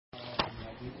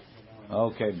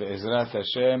Okay, Be'ezrat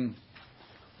Hashem,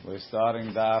 we're starting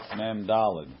Daf Mem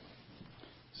Daled.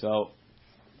 So,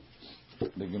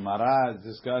 the Gemara is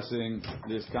discussing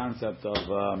this concept of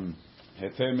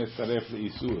Heter Mitzaref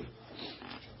L'Isur.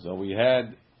 So we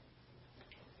had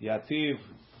Yativ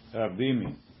Rav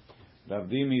Dimi. Rav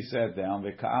Dimi said down,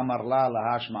 V'ka'amar la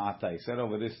lahash ma'ata. He said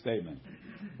over this statement.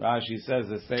 Rashi says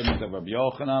the statement of Rabbi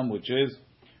Yochanan, which is,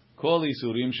 Kol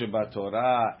Isurim Sheba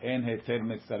Torah en Heter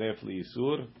Mitzaref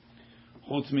L'Isur.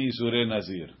 Chutz mi Isurei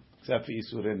Nazir, except for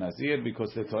Isurei Nazir,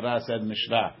 because the Torah said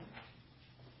Mishra.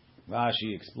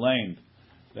 Rashi explained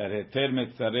that Heter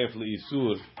Mitzaref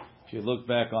L'Isur, if you look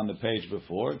back on the page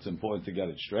before, it's important to get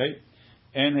it straight.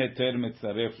 En Heter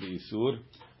Mitzaref L'Isur,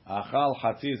 Achal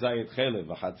Chatzi Zayit Chelev,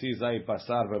 Chatzi Zayit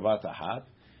Basar Bebat Achat.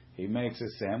 He makes a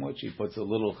sandwich, he puts a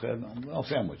little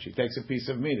sandwich. He takes a piece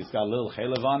of meat, it's got a little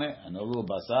chelev on it, and a little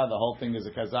basar, the whole thing is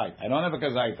a kazait. I don't have a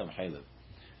kazait of chelev.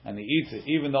 And he eats it.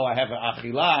 Even though I have an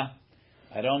achilah,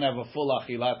 I don't have a full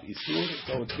achilat isur,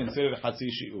 so it's considered chatzi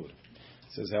shiur.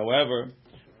 It says, however,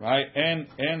 right, en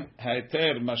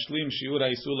hater mashlim shiur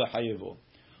isur lechayevo,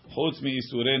 chutz mi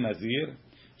isurei nazir,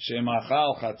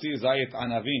 shemachal chatzi zayit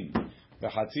anavim,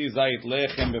 v'chatzi zayit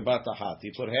lechem bebat achat.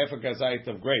 He put half a kazayit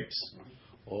of grapes,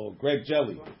 or grape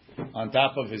jelly, on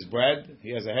top of his bread. He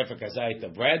has a half a kazayit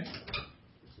of bread.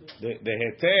 The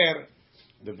heter,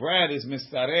 the bread is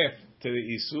mistaref to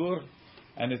the Isur,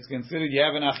 and it's considered you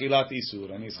have an Achilat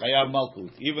Isur, and he's Chayav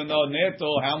Malkut. Even though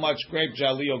Neto, how much grape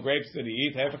jelly or grapes did he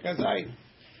eat? Half a kazayit.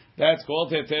 That's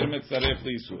called Heter Mitzaref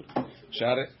L'Isur.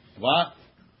 Share, what?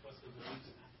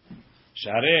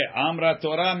 Share, Amra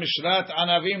Torah Mishrat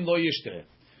Anavim Lo Yishtre.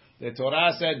 The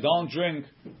Torah said don't drink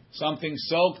something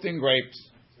soaked in grapes.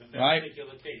 Right?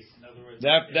 Particular case. In other words,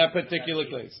 that particular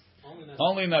case.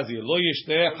 Only Nazir. Lo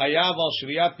Yishtre, Chayav Al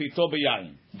Shriyat Pito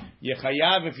B'Yayin.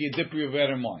 Yechayav if you dip your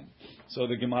bread in wine. So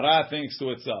the Gemara thinks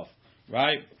to itself,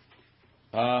 right?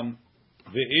 Ve'im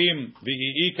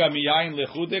ve'ika miyayin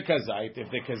lechude kazait.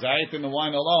 If the kazait in the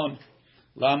wine alone,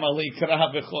 lama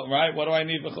likra b'chol. Right? What do I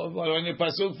need b'chol? What do I need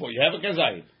pasuk for? You have a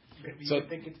kazait. So you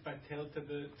think it's batel to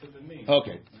the meat.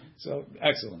 Okay. So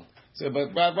excellent. So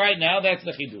but right now that's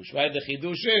the chidush. Right? The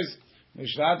chidush is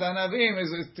Mishrat Anavim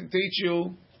is to teach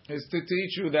you. Is to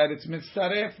teach you that it's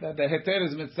mitzaref, that the heter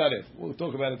is mitzaref. We'll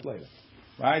talk about it later.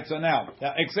 Right? So now,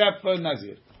 except for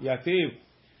Nazir. Yativ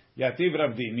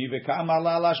Rav Dimi, v'ka'amar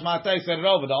la lashmata, he said it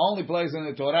over. The only place in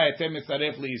the Torah, heter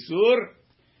mitzaref li'isur,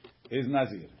 is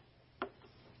Nazir.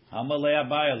 Hamalei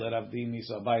Abaye le Rav Dimi,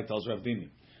 so Abaye tells Rav Dimi,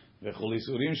 v'chol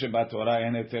isurim sheba Torah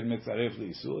en heter mitzaref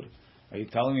li'isur. Are you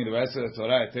telling me the rest of the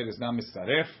Torah, heter is not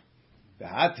mitzaref?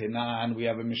 V'hatenan, we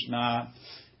have a Mishnah,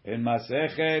 in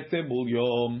Masechet Tebul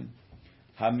Yom,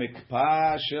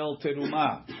 HaMikpah Shel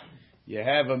Terumah. You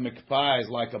have a mikpah is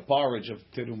like a porridge of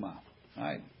terumah,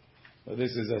 right? So this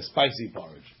is a spicy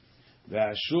porridge.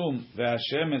 Ve'ashum,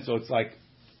 ve'ashemen, so it's like,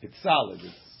 it's solid.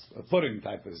 It's a pudding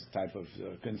type of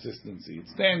consistency. It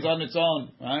stands on its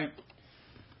own, right?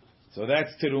 So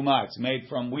that's terumah. It's made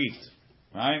from wheat,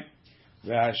 right?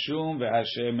 Ve'ashum,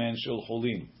 ve'ashemen shel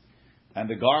chulin. And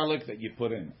the garlic that you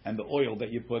put in, and the oil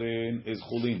that you put in is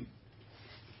chulin.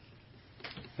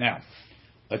 Now,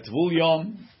 a tvul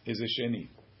yom is a sheni.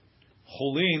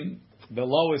 Chulin, the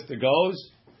lowest it goes,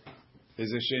 is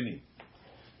a sheni.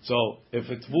 So, if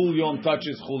a tvul yom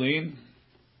touches chulin,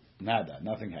 nada,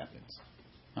 nothing happens.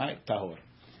 Right? Tahor.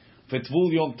 If a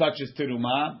tvul yom touches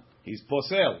terumah, he's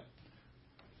posel.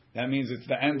 That means it's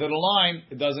the end of the line,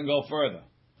 it doesn't go further.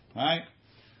 Right?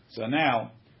 So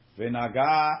now,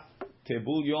 v'naga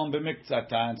tebul yom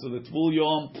b'miktzatan. So the tvul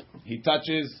yom, he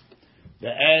touches the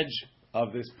edge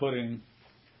of this pudding.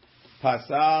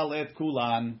 Pasal et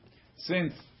kulan.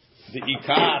 Since the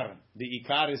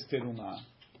ikar is terumah,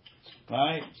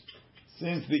 right?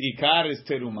 Since the ikar is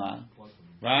terumah,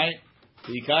 right?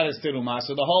 The ikar is terumah,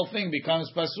 so the whole thing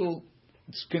becomes pasul.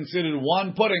 It's considered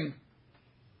one pudding.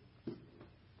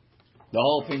 The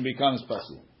whole thing becomes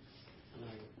pasul.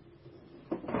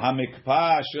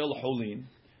 Hamikpah shel chulin.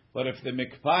 But if the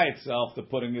mikpah itself, the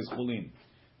pudding is chulin,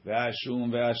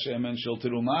 ve'ashum ve'ashemen shel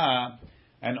terumah,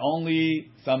 and only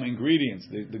some ingredients,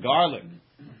 the garlic,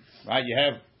 right? You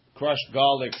have crushed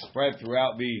garlic spread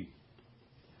throughout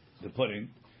the pudding,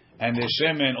 and the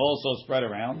shemen also spread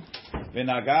around.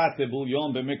 Ve'nagat tebul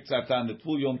yom b'miktzatan, the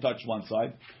tvul yom touched one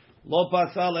side. Lo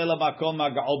pasal ela makom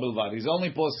maga'ol belvad. He's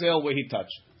only posel where he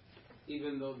touched.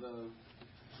 Even though the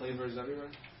flavor is everywhere?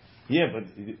 Yeah, but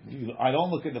I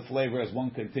don't look at the flavor as one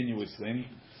continuous thing.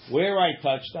 Where I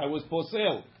touched, I was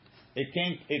posel.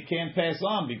 It can't pass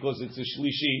on because it's a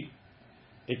shlishi.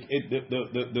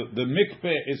 The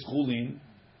mikpeh is chulin,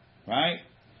 right?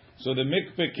 So the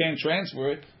mikpeh can't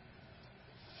transfer it.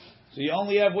 So you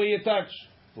only have where you touch.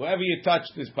 Wherever you touch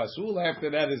is pasul. After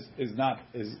that is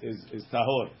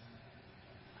tahor.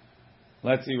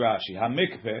 Let's see Rashi.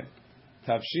 Hamikpeh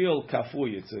tavshil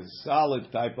kafui. It's a solid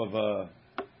type of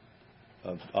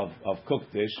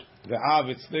cooked dish. Ve'av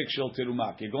it's thick shel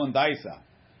teruma. Kigon daisa,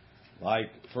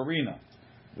 like farina.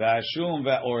 Ve'ashum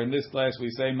or in this class we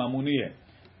say mamuniyeh.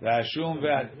 Ve'ashum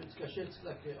It's kasher. It's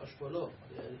like ashpolo.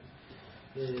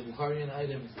 The Bukharian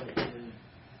items like.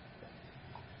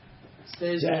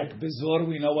 Jack Bizor,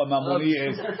 we know what mamuni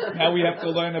is. Now we have to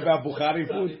learn about Bukhari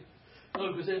food.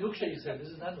 No, because nuksha you said. This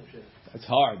is not nuksha. It's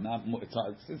hard, not it's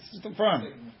hard. It's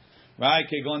confirmed, right?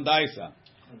 Kegon daisa,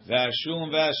 ve'ashum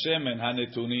ve'ashemen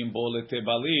hanetunim bo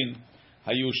letebalin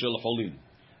hayu shel cholin.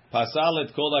 Pasal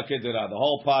et kol hakedera. The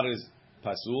whole part is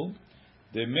pasul.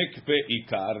 The mikveh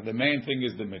ikar. The main thing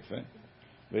is the mikveh.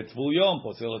 V'tvul yom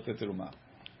posel et teruma.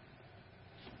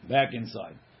 Back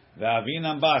inside. The avin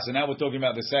ambas, and now we're talking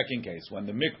about the second case when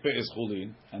the mikveh is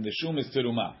chulin and the shum is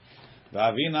teruma. The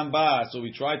avin ambas, so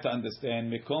we try to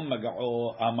understand mikom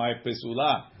magao amay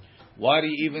pesula. Why do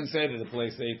you even say that the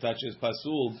place that he touches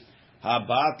pasul?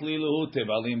 Habat liluhu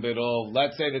tevalim berov.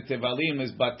 Let's say the tevalim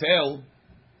is batel.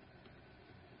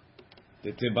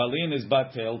 The tevalim is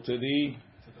batel to the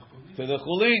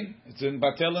chulin. It's in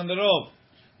batel in the rov.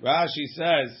 Rashi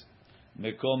says.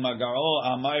 Mekom magao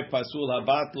amay pasul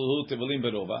habat luhu tevalim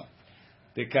berova.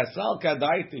 The kasal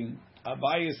kadaiting.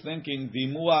 Abai is thinking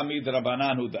dimua mid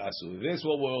rabanan hu dasu. This is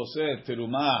what we'll say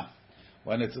teruma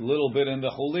when it's a little bit in the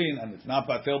chulin and it's not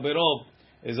patel berov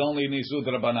is only nisud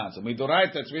rabanan. So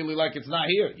midorait that's really like it's not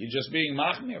here. You're just being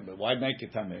machmir, but why make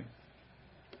it tamir?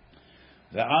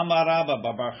 The Amar Rabba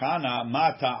Babarchana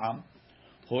ma ta'am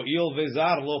ho'il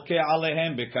v'zar loke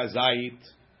alehem bekazait.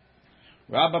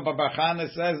 Rabbi Babarchana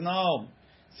says no.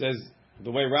 Says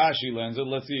the way Rashi learns it.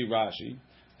 Let's see Rashi.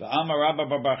 The Amar Rabbi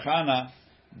Babarchana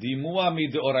dimua mi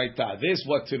deoraita. This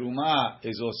what teruma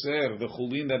is oser. The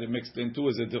chulin that it mixed into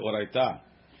is a deoraita.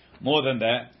 More than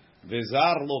that,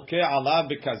 v'zar loke alav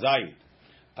bekazait.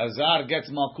 Azar gets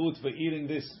malkut for eating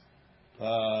this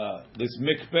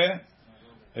mikpeh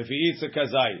if he eats a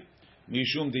kazait.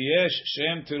 Mishum diyesh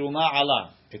shem teruma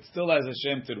ala. It still has a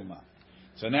shem teruma.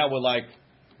 So now we're like.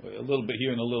 A little bit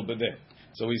here and a little bit there.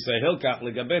 So we say hilkach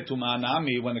legabe tuma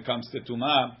nami when it comes to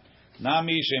tuma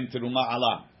nami shem teruma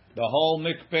ala. The whole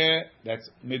mikpeh that's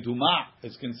meduma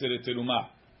is considered teruma.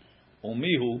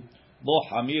 Umihu lo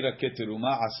hamira ke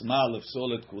teruma asma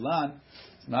lefsolet kulan.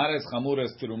 It's not as chamur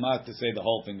as teruma to say the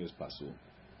whole thing is pasul.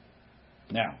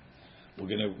 Now we're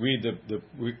going to read the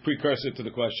precursor to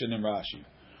the question in Rashi.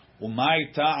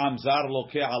 Umay ta'am zar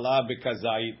loke ala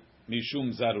bekazait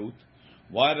mishum zarut.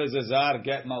 Why does a zar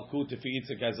get malkut if he eats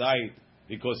a kazait?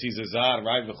 Because he's a zar,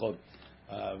 right? V'chol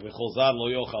zar lo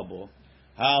yochabo.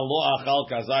 Ha lo achal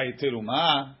kazait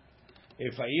teruma.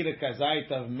 If I eat a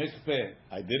kazait of mikpeh,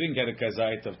 I didn't get a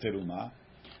kazait of teruma.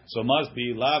 So must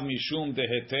be lav mishum de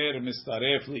heter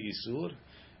mistaref li isur.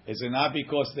 Is it not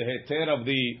because the heter of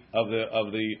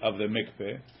the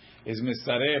mikpeh is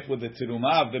mistaref with the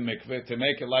teruma of the mikpeh to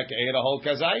make it like I ate a whole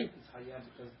kazait?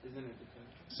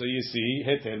 So you see,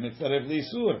 heter mitzaref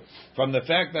lisur. From the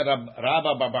fact that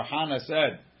Rabba Babarchana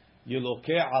said, Yiloke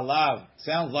alav,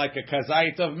 sounds like a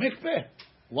kazait of mikpeh.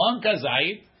 One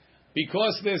kazait,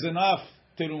 because there's enough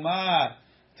teruma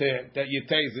that you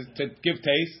taste, to give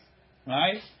taste,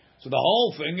 right? So the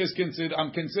whole thing is considered,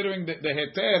 I'm considering the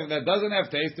heter that doesn't have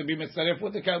taste to be mitzaref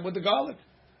with the garlic.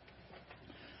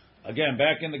 Again,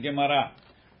 back in the Gemara.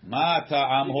 Ma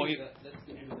ta'am ho'i.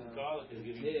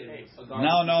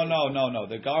 No.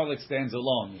 The garlic stands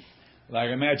alone. Like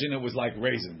imagine it was like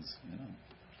raisins. You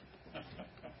know?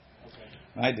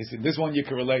 Right? This one you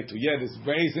can relate to. Yeah, there's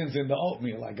raisins in the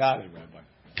oatmeal. I got it, Rabbi.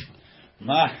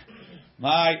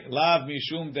 My lav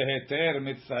mishum deheter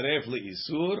mitzaref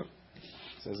leisur.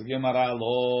 Says Gemara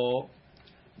lo.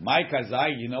 My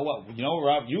kazait, you know what?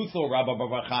 You thought Rabbi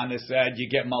Babarchana said you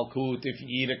get malkut if you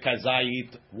eat a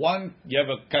kazait. You have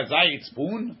a kazait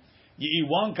spoon. You eat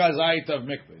one kazait of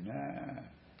mikveh. Nah.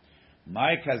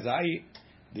 My kazait,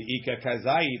 the ika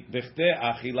kazait, bichte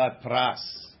achilat pras.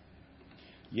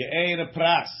 You ate a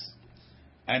pras,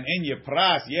 and in your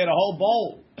pras you ate a whole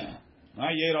bowl.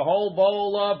 Right? You ate a whole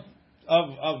bowl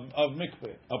of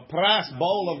mikveh, a pras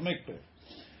bowl of mikveh.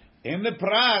 In the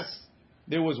pras,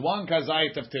 there was one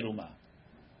kazait of teruma.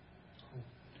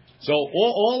 So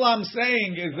all I'm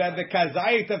saying is that the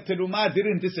kazait of teruma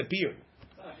didn't disappear.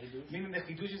 Meaning the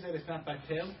chidush is that it's not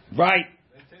batel. Right.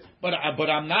 But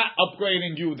I'm not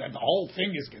upgrading you that the whole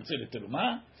thing is considered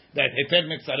teruma. that heter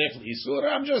mitzaref l'isur.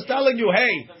 I'm just telling you,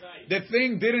 hey, the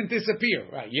thing didn't disappear.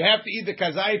 Right? You have to eat the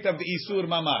kazait of the isur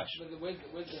mamash.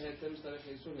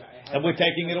 And we're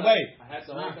taking it away.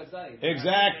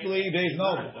 Exactly. There's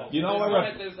no. You know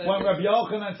when Rabbi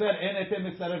Yochanan said en heter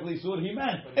mitzaref l'isur, he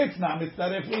meant it's not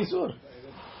mitzaref l'isur.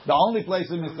 The only place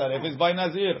in mitzaref is by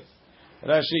Nazir.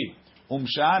 Rashi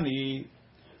umshani.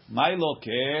 My loke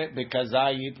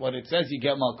bekazayit. What it says, you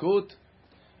get malkut,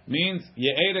 means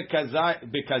you ate a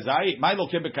bekazayit. My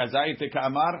loke bekazayit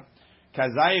tekamar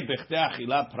kazayit bechte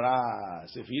achila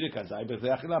pras. If you eat a kazayit bechte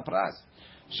achila pras,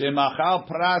 shemachal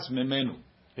pras memenu.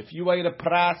 If you ate a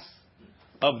pras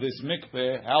of this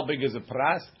mikveh, how big is a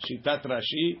pras? Shitat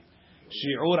Rashi,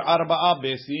 shiur arba'a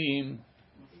besim.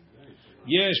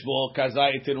 Yesh bo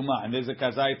kazayit teruma, and there's a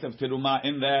kazayit of teruma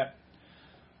in there.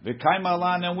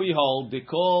 V'kaimalan, and we hold the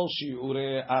kol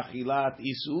shiure achilat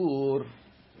isur,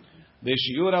 the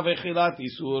shiur of achilat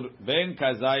isur ben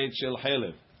kazayit shel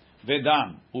chelev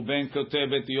v'dam uben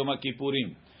kotevet yom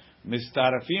kippurim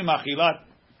mistarafim achilat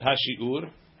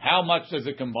hashiur. How much does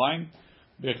it combine?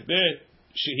 B'chdei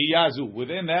shehiyazu,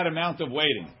 within that amount of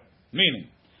waiting, meaning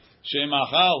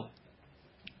shemachal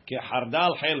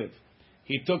kehardal chelev.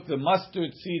 He took the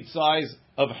mustard seed size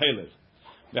of chelev.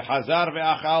 V'chazar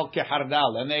ve'achal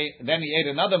kehardal, and then he ate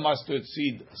another mustard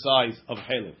seed size of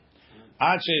chelev.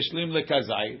 Ad she'eshlim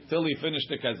lekazayit, till he finished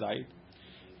the kazayit.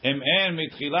 Im en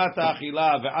mitchilat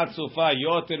ha'achila ve'ad sofa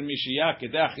yoter mishiyah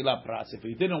kedei achila pras. If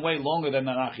he didn't wait longer than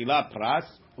an achila pras,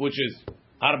 which is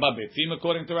arba betzim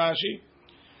according to Rashi,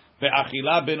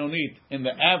 ve'achila benonit, in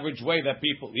the average way that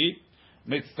people eat,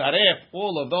 mitzaref,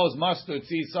 all of those mustard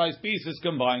seed size pieces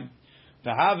combined.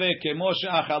 It's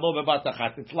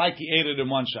like he ate it in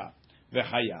one shot.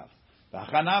 V'chayav.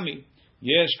 V'chanami.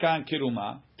 Yesh kan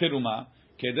teruma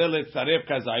kedei letzaref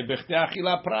kazai bechtei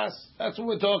achila pras. That's what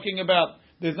we're talking about.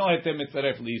 There's no heter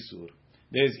mitzaref liisur.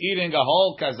 There's eating a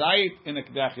whole kazait in a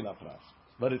kedei achila pras,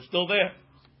 but it's still there.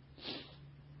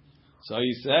 So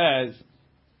he says,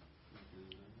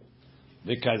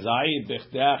 the kazait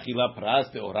bechtei achila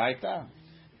pras deoraita.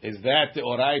 Is that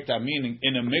deoraita, meaning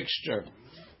in a mixture?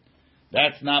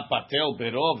 That's not patel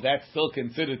berov. That's still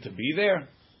considered to be there.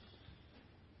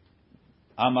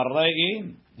 Amar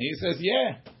le'in. He says,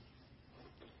 yeah.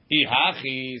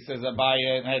 Ihachi, says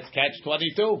Abaye, that's catch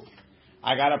 22.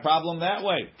 I got a problem that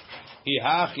way.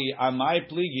 Ihachi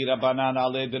amai pligi rabanan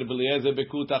ale der Beliezer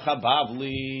bekuta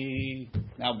chabavli.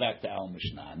 Now back to Al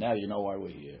Mishnah. Now you know why we're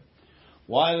here.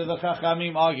 Why are the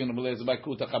Chachamim arguing Beliezer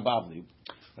bekuta chabavli?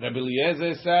 Rabbi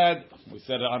Eliezer said, we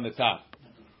said it on the top.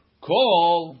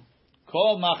 Kol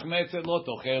machmetzet lo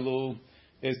tochelu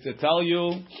is to tell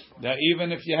you that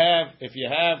even if you have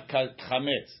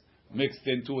chametz mixed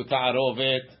into a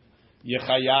ta'arovet,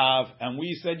 yechayav, and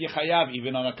we said yechayav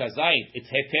even on a kazait, it's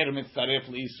heter mitzaref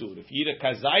liisur. If you eat a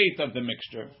kazait of the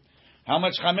mixture, how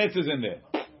much chametz is in there?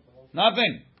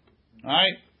 Nothing,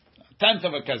 right? A tenth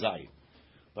of a kazait.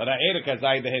 But I ate a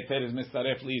kazait, the heter is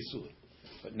mitzaref liisur.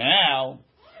 But now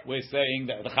we're saying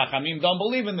that the chachamim don't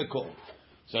believe in the kol.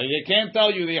 So they can't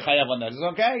tell you the chayav on that. It's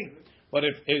okay, but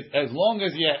if as long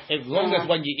as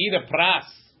when you eat a pras,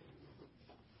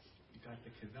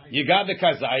 you got the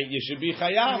kazai, you should be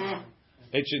chayav.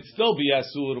 It should still be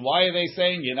asur. Why are they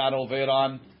saying you're not over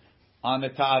on the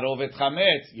ta'arovet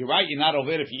chametz? You're right, you're not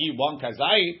over if you eat one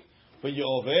kazai, but you're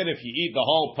over if you eat the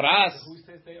whole pras. Who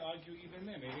says they argue even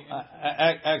there? Maybe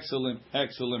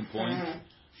excellent point.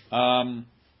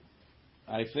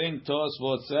 I think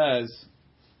Tosfot says.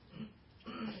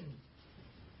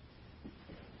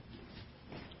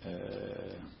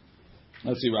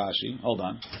 Let's see Rashi. Hold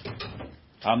on.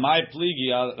 Amai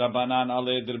pligi Rabbanan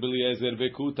ale der Beliezer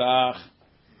vekutach.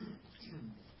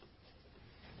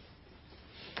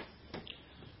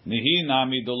 Nihi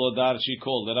nami dolodar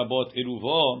shikol lerabot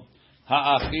iruvo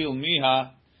ha'achil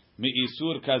miha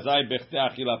mi'isur kazai bechte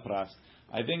achila pras.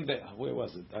 I think that, where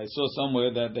was it? I saw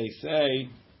somewhere that they say,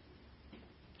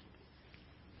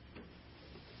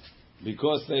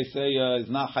 because they say it's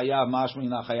not chayav, mashmi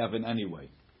not chayav in any way.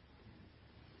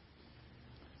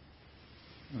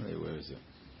 Where is it?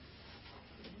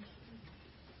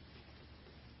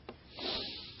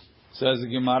 Says the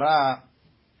Gemara,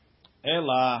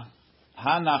 Ela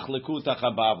hanach lekuta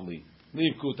chabavli,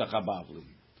 leave kuta chabavli.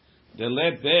 The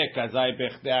let be kazai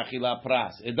bechte achila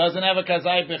pras. It doesn't have a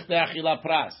kazai bechte achila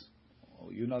pras. Oh,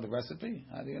 you know the recipe?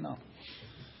 How do you know?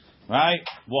 Right?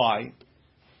 Why?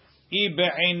 If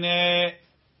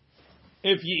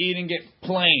you're eating it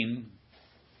plain,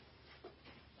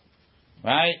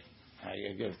 right?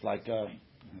 I guess like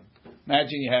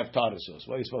Imagine you have tartar sauce.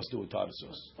 What are you supposed to do with tartar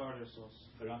sauce? Tartar sauce.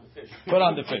 Put on the fish. Put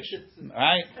on the fish,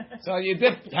 right? So you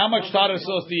dip. How much tartar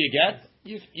sauce do you get?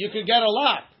 You could get a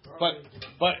lot, but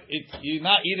you're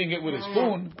not eating it with a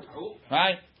spoon,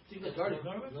 right?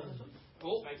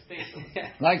 Like steak sauce.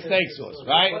 Like steak sauce,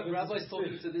 right? What rabbis told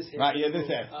you to this? Right, yeah, this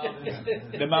half.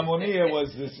 The mamonia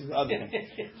was this other one,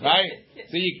 right?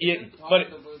 So but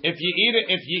if you eat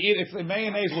it's the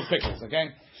mayonnaise with pickles,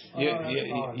 okay? You're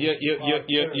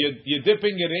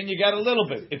dipping it in, you get a little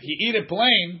bit. If you eat it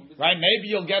plain, right, maybe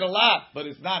you'll get a lot, but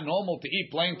it's not normal to eat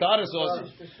plain tartar sauce,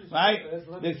 right?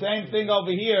 The same thing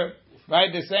over here,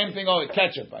 right? The same thing over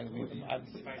ketchup.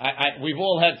 We've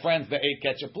all had friends that ate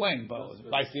ketchup plain, but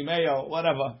spicy mayo,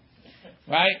 whatever,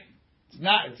 right?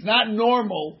 It's not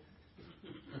normal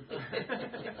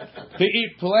to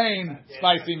eat plain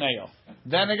spicy mayo.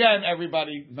 Then again,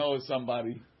 everybody knows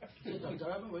somebody.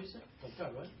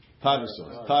 Tartar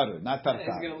sauce. Tartar, not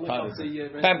tartar.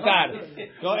 Tartar.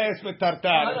 Go ask for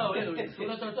tartar. No,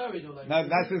 tuna tartar we do like. No,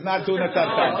 that is not tuna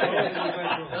tartar.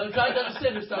 I'm trying to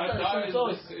understand. It's tartar. It's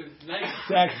sauce.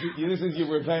 Jack, this is your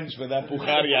revenge for that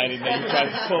Bukhari item that you tried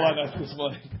to pull on us this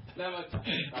morning.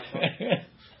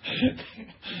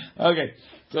 Okay,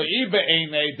 so Ibe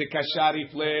Eine the Kashari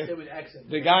flare.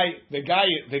 The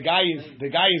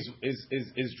guy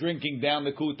is drinking down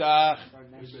the kutach.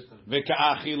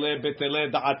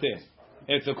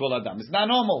 It's a kol adam. It's not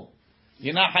normal.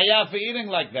 You're not hayav for eating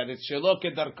like that. It's shelo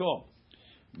kedarko.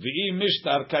 V'i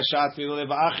mishtar kashat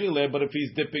v'achile. But if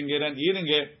he's dipping it and eating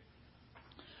it,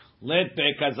 let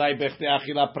kazai bechte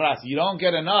achila pras. You don't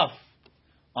get enough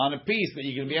on a piece that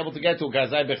you're going to be able to get to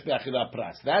kazai bechte achila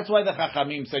pras. That's why the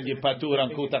chachamim said you patur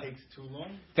on kutach.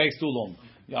 Takes too long.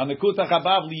 On the kutach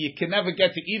habavli, you can never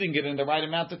get to eating it in the right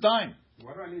amount of time.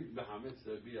 Why do I need the hametz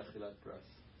to be achilat pras?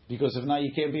 Because if not,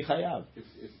 you can't be chayav.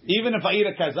 Even if I eat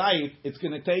a kazayit, it's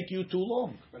going to take you too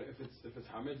long. But if it's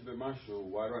hametz b'mashu,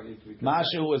 why do I need to be?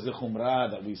 Mashu is the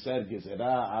chumrah that we said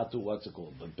gezerah atu. What's it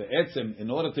called? But be'etzem, in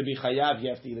order to be chayav, you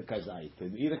have to eat a kazayit. To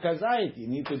eat a kazayit, you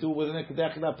need to do it within a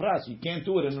kedach pras. You can't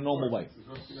do it in a normal way.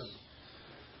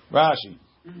 Rashi.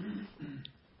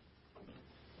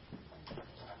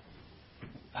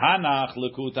 Hanach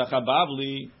lekutach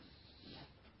habavli.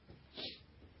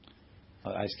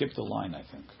 I skipped a line, I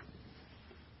think.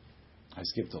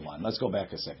 Let's go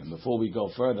back a second. Before we go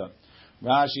further,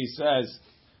 Rashi says,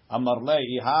 so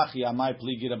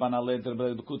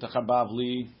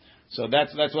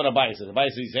that's what Abai says. Abai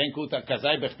says,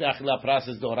 pras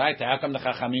is doraita. How come the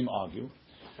Chachamim argue?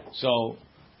 So,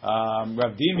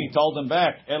 Rav Dimi told him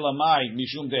back, Elamai,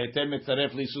 mishum de heter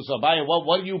mitzaref li'isur. So Abai,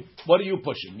 what are you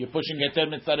pushing? You're pushing heter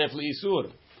mitzaref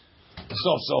li'isur.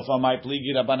 So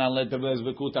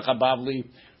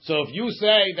if you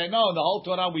say that no, the whole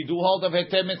Torah we do hold of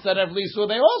heter mitzaref li'isur,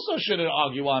 they also shouldn't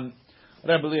argue on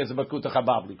Rebbe Eliezer b'kuta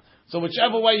chabavli. So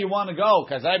whichever way you want to go,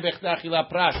 kazai bechte achila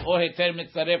pras or heter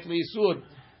mitzaref li'isur,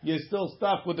 you're still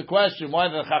stuck with the question, why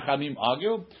did the Chachamim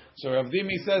argue? So Rav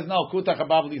Dimi says, no, kuta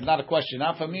chabavli is not a question,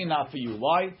 not for me, not for you.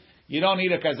 Why? You don't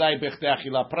eat a kazai bechte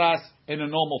achila pras in a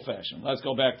normal fashion. Let's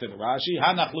go back to the Rashi.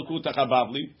 Hanach l'kuta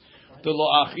chabavli. Lo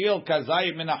achil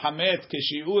kazayit min hametz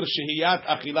keshiur shehiyat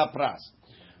achila pras.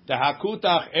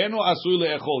 Tehakutach eno asui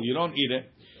leechol. You don't eat it.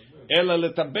 Ela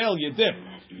letabel you dip.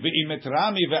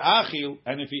 Ve'imetrami ve'achil.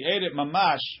 And if you ate it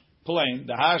mamash plain,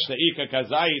 the hash leika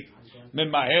kazayit min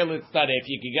mahel itzaref.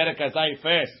 You can get a kazayit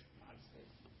fast.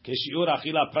 Keshiur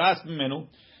achila pras mimenu.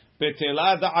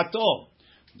 Betela da'ato.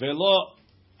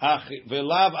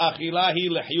 Velav achila hi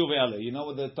lehyu ve'ale. You know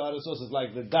what the tartar sauce is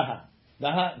like? The daha.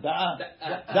 Da'a.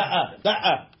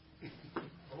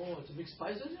 Oh, it's a big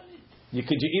spice, isn't it?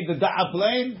 Could you eat the da'a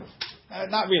plain?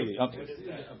 Not really. Okay.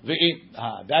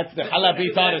 That's the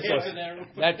halabi tartar sauce.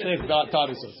 That's it,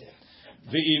 tartar sauce.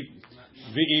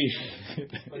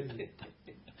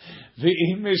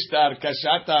 V'i mishtar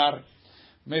kashatar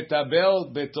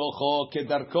metabel betocho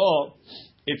kedarko.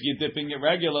 If you're dipping it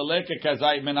regular, leke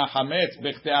kazayit min hametz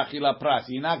bechte achila pras.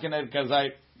 You're not going to eat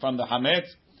kazayit from the hametz.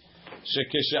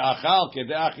 Shekesheachal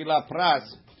kedei achila pras,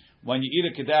 when you eat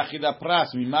a kedei achila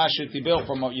pras, mima shetibel,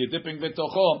 from what you're dipping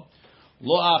betocho,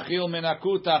 lo achil min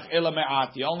hakutach ela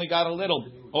me'at. You only got a little.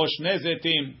 O shnei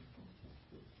zetim,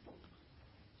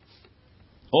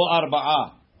 o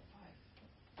arba'a.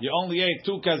 You only ate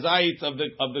 2 kazayits of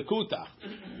the kutach.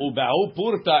 Uba'u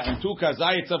purta, and 2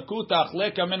 kazayits of kutach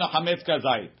leka min hametz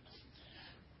kazayit.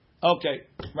 Okay,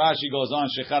 Rashi goes on.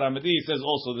 Shechar Amadi says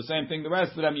also the same thing. The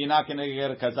rest of them, you're not going to get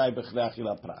a kazai b'chdei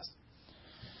achila pras.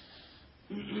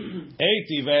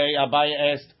 Eitivei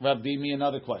Abai asked Rav Dimi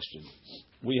another question.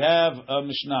 We have a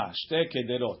Mishnah, shte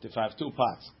kederot. If I have 2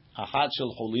 pots, Achat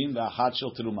shel chulin ve'achat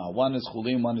shel teruma. One is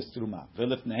chulin, one is teruma.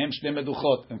 Ve'lifnehem shnei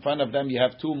meduchot. In front of them you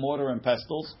have two mortar and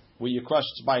pestles where you crush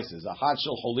spices. Achat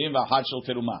shel chulin ve'achat shel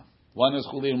teruma. One is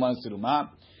chulin, one is teruma.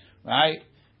 Right?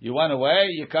 You went away,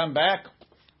 you come back.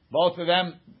 Both of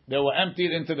them, they were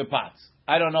emptied into the pots.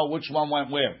 I don't know which one went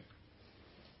where.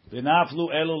 V'naflu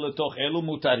elu letoch elu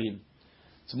mutarim.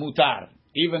 It's mutar.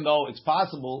 Even though it's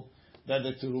possible that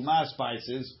the teruma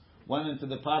spices went into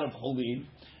the pot of chulin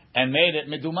and made it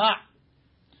meduma.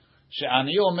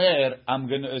 She'ani omer, I'm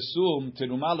going to assume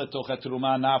teruma letoch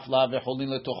teruma nafla ve'chulin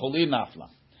letoch chulin nafla.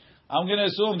 I'm going to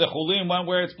assume the chulin went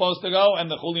where it's supposed to go and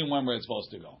the chulin went where it's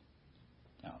supposed to go.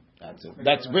 Now,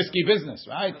 that's risky business,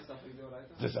 right?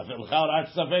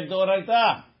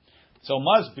 So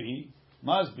must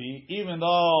be, even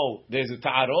though there's a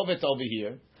ta'arovet over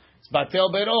here, it's batel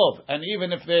berov, and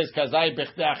even if there's kazai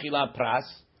bechte achila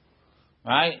pras,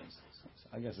 right?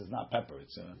 I guess it's not pepper.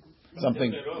 It's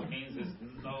something. Berov means there's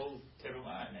no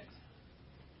teruma in it.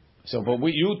 So, but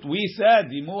we said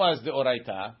dimuah is the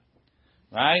oraita,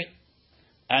 right?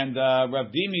 And Rav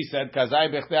Dimi said kazai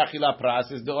bechte achila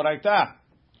pras is the oraita.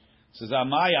 Says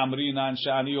Amai Amrinan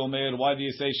Shani Omer. Why do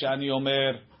you say Shani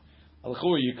Omer?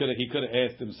 He could have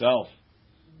asked himself.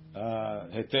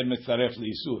 Heter mitzaref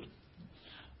liisur.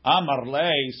 Amar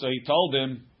lei. So he told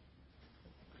him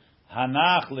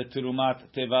Hanach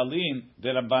leterumat tevalin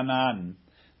derabanan.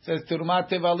 Says terumat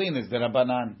tevalin is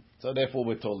derabanan. So therefore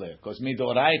we're told there because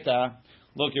midoraita.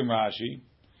 Look in Rashi.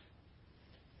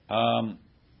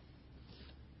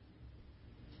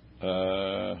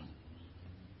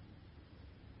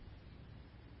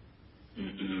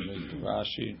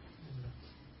 Rashi.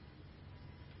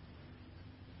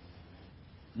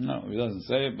 No, he doesn't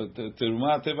say it, but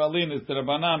Terumat Tevalin is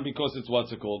Terabanan because it's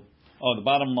what's it called? Oh, the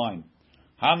bottom line.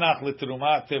 Hanach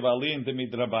leTerumat Tevalin de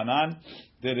midrabanan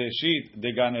de reshit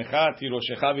de ganecha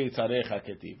tiroshecha v'yitzarecha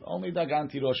ketiv. Only dagan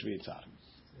tirosh v'yitzar.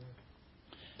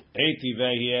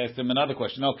 Eitive, he asked him another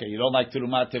question. Okay, you don't like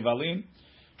Terumat Tevalin?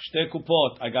 Shte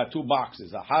kupot, I got two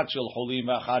boxes. Achat shel cholim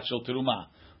v'achat shel teruma,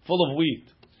 full of wheat.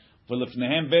 And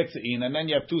then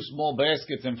you have two small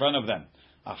baskets in front of them.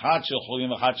 Achat shel chulin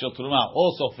v'achat shel teruma,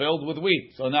 also filled with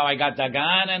wheat. So now I got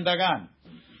dagan and dagan.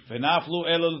 V'naflu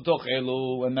elu l'toch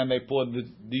elu, and then they poured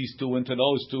these two into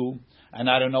those two, and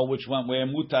I don't know which one where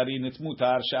mutarin. It's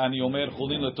mutar. She'ani omer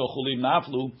chulin l'toch chulin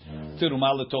naflu,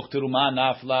 teruma l'toch teruma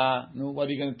nafla. No, what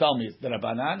are you going to tell me? It's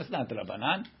derabanan? It's not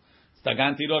derabanan. It's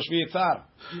dagan tirosh v'yitzar.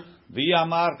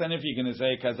 V'yamart, and if you're going to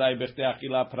say kazai b'chte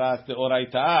achila pras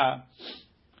deoraita.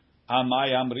 Amai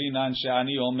Amrinan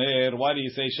Shani Omer. Why do you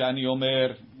say Shani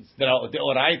Omer? It's the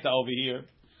oraita over here.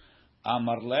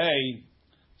 Amarlei.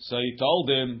 So he told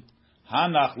him,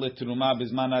 Hanach letruma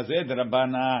bizman hazeh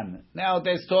d'Rabbanan.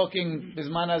 Nowadays talking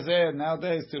bizman hazeh.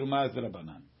 Nowadays teruma is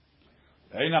d'Rabbanan.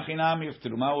 Einachinami if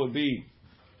teruma would be.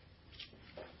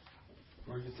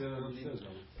 Why did you say that upstairs?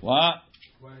 What?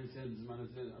 Why did you say bizman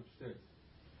hazeh upstairs?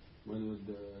 When was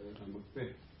the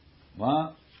makpeh?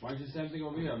 What? Why don't you say something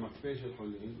over here? Makpeh shel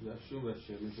chulin, v'ashuv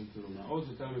v'ashem shel teruma.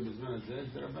 Also tell me bizman hazeh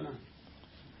it's Rabbanan.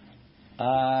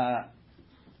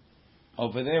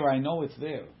 Over there, I know it's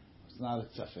there. It's not a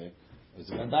tzafek. It's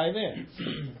vadai there.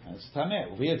 It's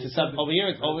tameh. Over here, It's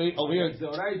the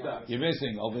oraita. You're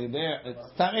missing. Over there,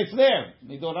 it's tameh. It's there.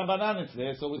 Midor Rabbanan, it's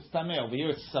there, so it's tameh. Over here,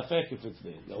 it's tzafek if it's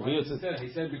there. Over here, he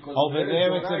said because over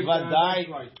there, it's a vadai.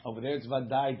 Right. Over there, it's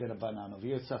vadai de Rabbanan. Over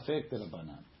here, it's tzafek de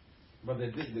Rabbanan. But the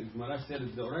Gemara said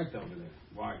it's the oraita over there.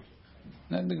 Why?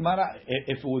 Then the Gemara,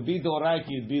 if it would be doraita,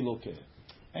 you'd be lokeh.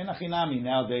 And achinami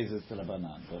nowadays it's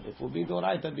Rabbanan, but if it would be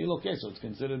doraita, it'd be lokeh, so it's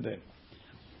considered there.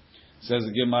 Says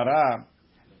the Gemara,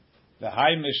 the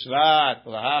high mishrat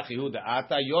l'hachihu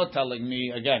da'ata. You're telling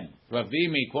me again, Rav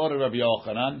Dimi quoted Rav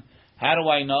Yochanan. How do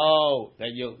I know that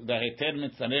heter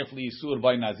mitzaref liisur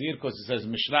by nazir? Because it says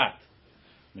mishrat.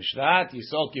 Mishrat, you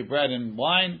soak your bread in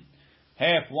wine.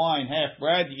 Half wine, half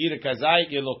bread, you eat a kazait,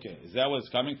 you look at. Is that what it's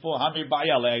coming for? Hamir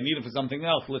ba'yale, I need it for something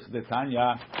else. Lich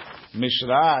detanya.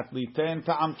 Mishrat, liten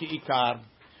ta'am ki ikar.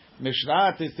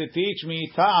 Mishrat is to teach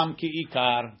me ta'am ki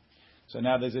ikar. So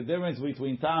now there's a difference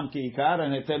between ta'am ki ikar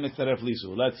and heter mitzaref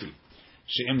lisu. Let's see.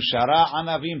 She'im shara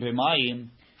anavim b'mayim.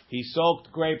 He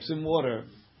soaked grapes in water.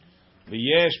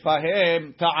 V'yesh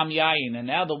bahem ta'am yain. And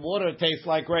now the water tastes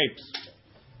like grapes.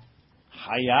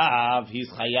 Chayav, he's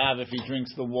chayav if he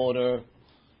drinks the water.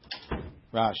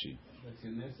 Rashi.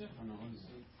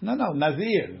 No,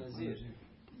 Nazir.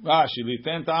 Rashi,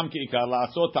 litem ta'am ki ikar,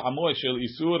 la'asot ta'amo shel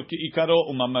isur ki ikaro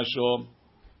umamasho.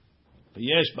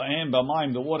 V'yesh ba'em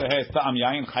b'mayim, the water has ta'am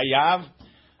yain, chayav,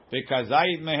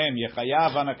 v'kazayit mehem,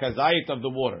 yechayav on a kazayit of the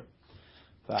water.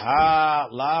 Taha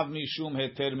lav mishum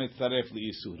heter mitzaref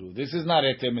liisuru. This is not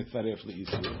heter mitzaref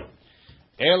liisur.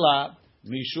 Ela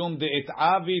mishum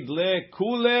de'etavid le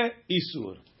kule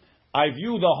isur. I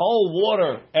view the whole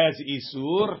water as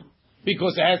isur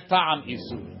because it has ta'am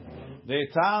isur. The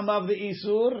ta'am of the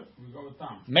isur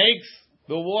makes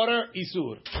the water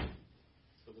isur.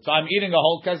 So I'm eating a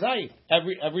whole kazayit.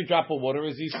 Every drop of water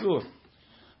is isur.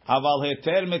 Aval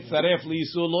heter mitzaref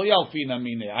liisur lo yalfina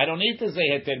mine. I don't need to say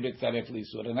heter mitzaref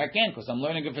liisur, and I can't because I'm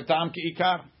learning it for ta'am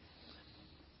ki'ikar.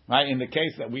 Right? In the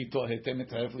case that we taught heter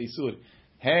mitzaref liisur,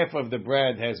 half of the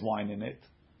bread has wine in it.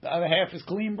 The other half is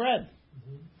clean bread.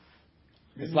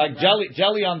 It's like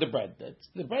jelly on the bread.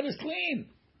 The bread is clean.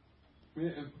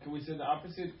 Can we say the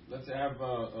opposite? Let's say I have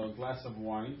a glass of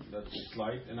wine that's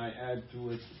light, and I add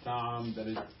to it tam that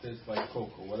it tastes like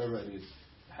Coke or whatever it is.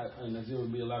 And Nazir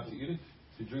would be allowed to eat it,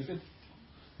 to drink it?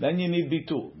 Then you need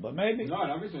bitul, but maybe. No,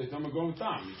 not bitul. I'm going to go with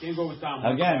tam. You can't go with tam.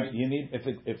 Again, you need if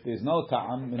there's no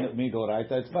ta'am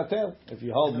midoraita, it's batel. If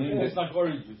you hold me, it's like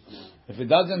orange juice. If it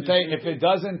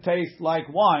doesn't taste like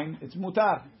wine, it's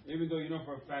mutar. Even though you know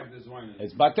for a fact there's wine in it.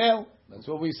 It's batel. That's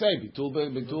what we say. Bitul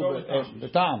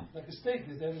betam. Like a steak,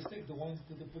 they have a steak. The wine,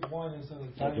 they put wine inside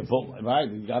the time. Right,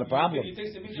 you got a problem. You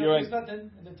taste the meat, you taste nothing,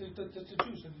 and then taste the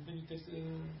juice, and then you taste the.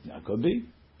 That could be.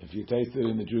 If you taste it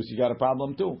in the juice, you got a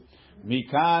problem too.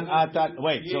 Mikan atat.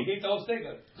 Wait. You eat the whole steak.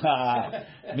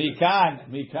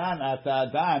 Mikan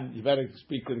atadan. You better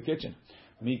speak to the kitchen.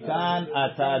 Mikan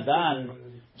atadan.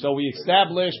 So we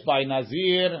established by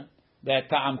Nazir that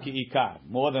ta'am ki'ikar.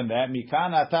 More than that,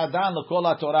 mikan atadan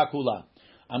l'kol Torah kula.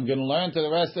 I'm going to learn to the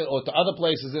rest of, or to other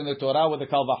places in the Torah with the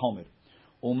Kal Vachomer.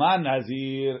 Uman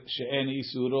Nazir she'en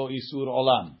isuro isur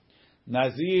olam.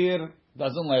 Nazir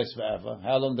doesn't last forever.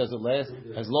 How long does it last?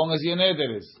 As long as your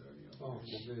neder is.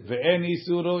 Ve'en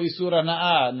isuro isur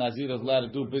hana'a. Nazir is allowed to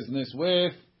do business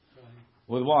with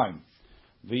wine.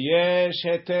 V'yesh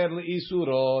heter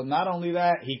le'isuro. Not only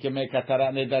that, he can make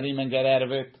hatarat nedarim and get out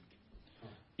of it.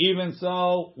 Even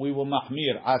so, we will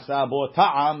mahmir. Asabo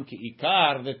ta'am ki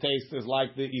ikar. The taste is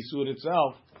like the isur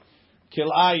itself.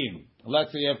 Kil'ayim.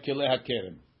 Let's say you have kilei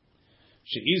hakerem.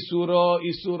 She'isuro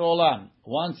isur olam.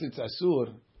 Once it's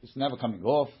asur, it's never coming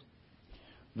off.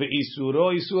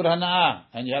 Ve'isuro isur hana'a.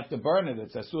 And you have to burn it.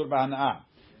 It's asur b'hana'a.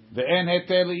 Ve'en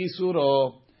heter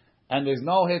le'isuro. And there's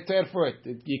no heter for it.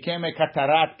 You can't make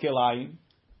hatarat kilayim.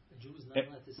 A Jew is not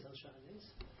allowed to sell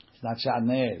sha'anez? It's not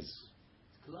sha'anez. It's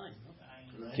kilayim, no?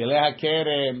 Kilei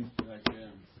hakerem.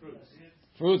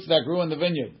 Fruits that grew in the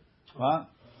vineyard. Huh?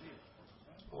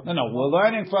 No. We're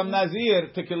learning from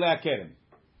Nazir to kilei hakerem.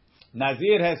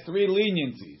 Nazir has three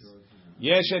leniencies.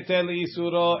 Yesh heter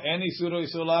isuro, en isuro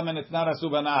isur olam, and it's not asur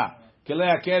b'hana'ah. Kilei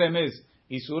hakerem is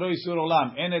isuro isur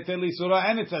olam, en heter isuro,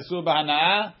 and it's asur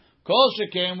b'hana'ah. Kol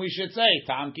shekem, we should say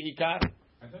ta'am ki'ikar.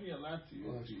 I thought you're allowed to eat.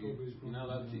 You're not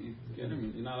allowed to eat.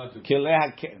 You're not allowed to. Kilei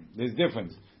hakerem. There's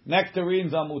difference.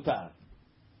 Nectarines are mutar.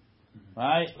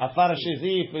 Right? Afar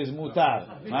shizif is mutar.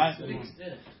 Right?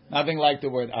 Nothing like the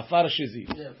word afar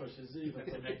shizif. Yeah, for shizif.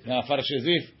 Now, afar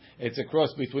shizif, it's a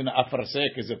cross between an afar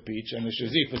sek is a peach and a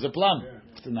shizif is a plum.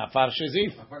 It's an afar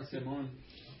shizif. Afar simon.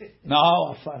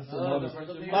 No, afar simon.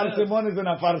 Afar simon is an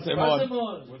afar simon.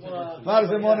 Afar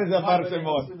simon is afar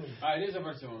simon. It is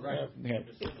afar simon, right? Yeah.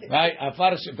 Right?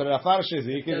 But afar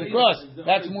shizif is a cross.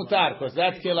 That's mutar, because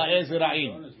that's kila'ez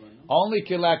ra'im. Only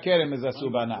kilei kerem is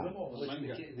asur b'hana'ah.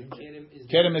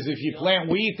 Kerem is if you plant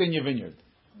wheat in your vineyard.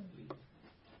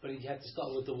 But you have to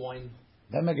start with the wine.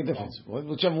 That make a difference.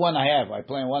 Whichever one I have, I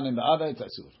plant one in the other, it's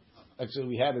asur. Actually,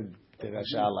 we had a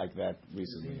derasha like that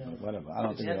recently. Whatever. I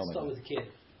don't think we You have to start know with the kid.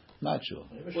 Not sure.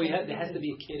 Well, there has to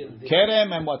be a kid in the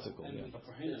Kerem and what's it called?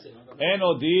 En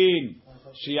odin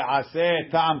shi'aseh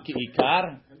ta'am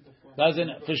ki'ikar.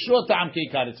 Doesn't, for sure ta'am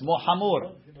ki'ikar. It's more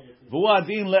hamur. V'hu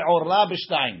adin le'orla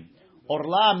b'shtayim.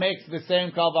 Orla makes the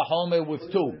same kal vachomer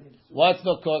with two. What's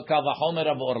the kal vachomer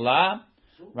of orla?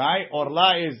 Right?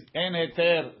 Orla is en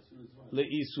heter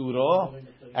le'isuro,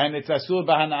 and it's asur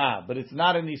b'hana'ah. But it's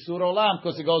not an isur olam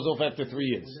because it goes off after 3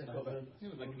 years.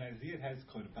 Like Nazir has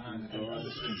korban.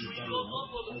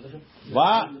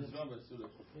 What?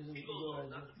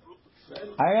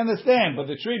 I understand, but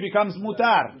the tree becomes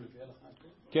mutar.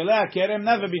 Kilei hakerem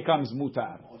never becomes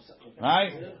mutar.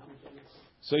 Right?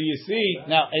 So you see,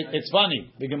 now it's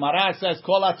funny. The Gemara says,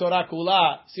 Kol HaTorah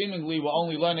Kula, seemingly we're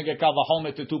only learning a Kal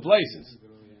Vachomer to 2 places.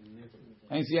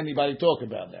 I didn't see anybody talk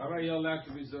about that. All right, you're allowed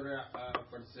to be zoreh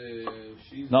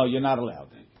No, you're not allowed.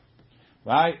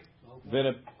 Right?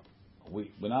 We're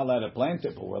not allowed to plant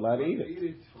it, but we're allowed to eat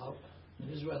it.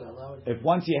 If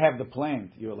once you have the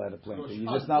plant, you're allowed to plant it.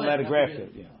 You're just not allowed to graft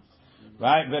it. Yeah.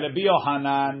 Right? Rabbi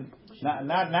Yohanan,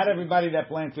 Not everybody that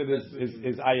plants it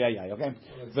is ay. Okay.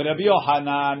 But Rabbi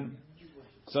Yochanan.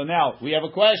 So now we have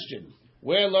a question.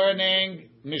 We're learning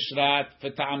Mishrat for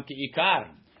Ta'am Ki'ikar.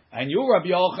 And you, Rabbi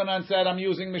Yochanan, said, I'm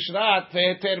using Mishrat for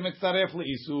Heter Mitzaref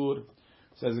L'Isur.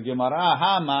 Says the Gemara,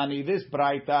 Hamani, this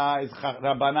Braita is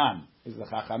Rabbanan, is the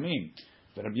Chachamim.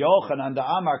 But Rabbi Yochanan, the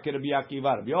Amar, ke Rabbi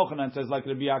Akiva. Rabbi Yochanan says like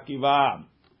Rabbi Akiva.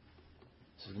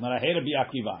 Says Gemara, hey Rabbi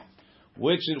Akiva.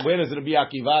 Where does Rabbi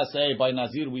Akiva say, by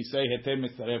Nazir we say Heter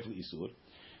Mitzaref L'Isur?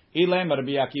 Ilem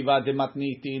Rabbi Akiva de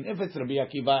Matnitin. If it's Rabbi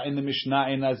Akiva in the Mishnah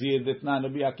in Nazir, Ditnan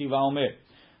Rabbi Akiva Omer.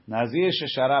 Nazir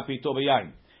sheshara pito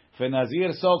b'yayin. If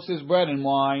Nazir soaks his bread in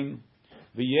wine,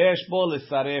 v'yesh bo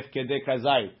l'saref kedei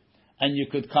kazayit, and you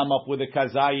could come up with a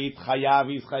kazayit, chayav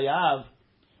is chayav.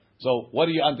 So what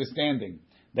are you understanding?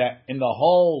 That in the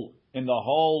whole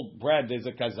bread there's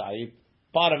a kazayit.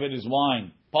 Part of it is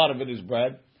wine, part of it is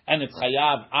bread, and it's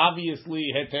chayav.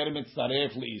 Obviously, heter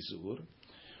mitzaref li'isur,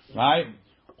 right?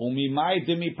 Umimai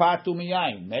demipatu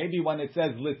miyayin. Maybe when it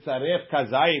says litzaref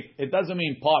kazayit, it doesn't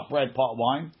mean part bread, part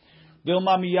wine.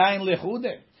 Dilma miyayin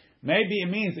lechude. Maybe it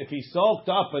means if he soaked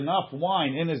up enough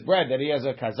wine in his bread that he has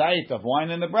a kazayit of wine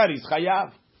in the bread, he's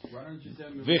chayav.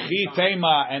 V'chi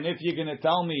tema, and if you're going to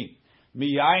tell me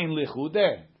miyayin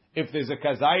lechude, if there's a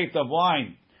kazayit of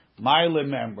wine, my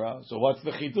lemembra. So what's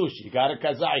the chidush? You got a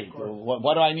kazayit.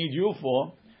 What do I need you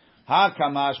for? Ha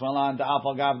kamash malan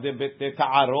da'afagav de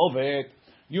ta'arovet.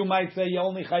 You might say you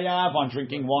only chayav on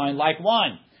drinking wine like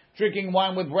wine. Drinking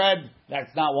wine with bread,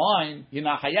 that's not wine. You're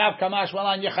not chayav kamash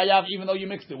malan, you're chayav even though you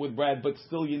mixed it with bread, but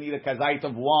still you need a kazait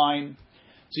of wine.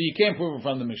 So you can't prove it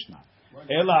from the Mishnah.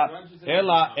 Ela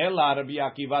Rabbi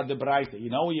Akiva de Braita. You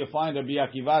know where you find Rabbi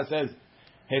Akiva says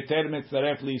heter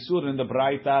mitzaref li'isur in the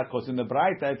Braita, because in the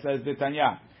Braita it says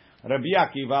Detanya. Rabbi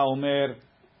Akiva Omer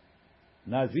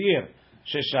Nazir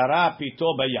sheshara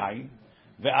pito bayayin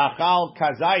ve'achal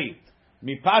kazait.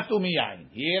 Mipatu miyayin.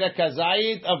 He ate a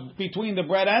kazayit of between the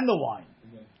bread and the wine.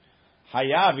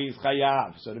 Hayav is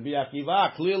chayav. So Rabbi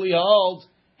Akiva clearly holds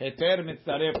heter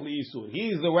mitzaref li'isur.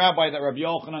 He's the rabbi that Rabbi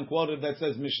Yochanan quoted that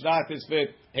says Mishrat is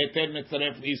fit heter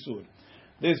mitzaref li'isur.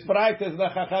 This Braita is the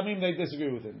Chachamim, they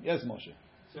disagree with him. Yes, Moshe.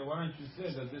 So why don't you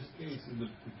say that this case in the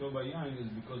Pito Bayayin is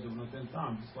because of noten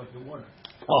tam, just like the water?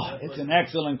 Oh, it's an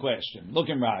excellent question. Look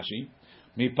in Rashi.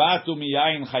 Mipatu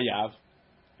miyayin chayav.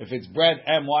 If it's bread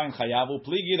and wine chayavu,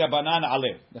 pligi rabanan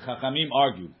aleh. The Chachamim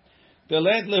argued.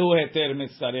 Teled lehu heter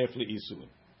mitzaref li'isur.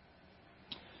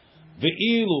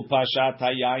 Ve'ilu pashat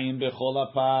hayayin bechol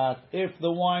apat. If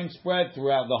the wine spread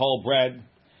throughout the whole bread,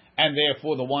 and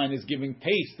therefore the wine is giving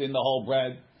taste in the whole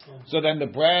bread, so then the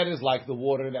bread is like the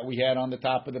water that we had on the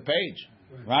top of the page,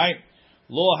 right?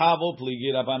 Lo havo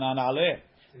pligi rabanan aleh.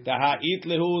 Taha'it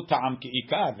lehu ta'am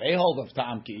ki'ikar. They hold of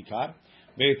ta'am ki'ikar.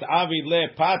 The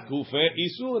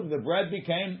bread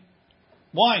became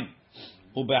wine.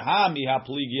 Rabbi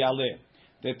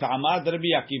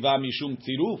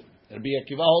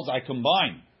Akiva holds I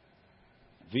combine.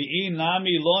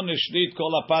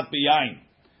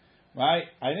 Right?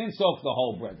 I didn't soak the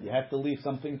whole bread. You have to leave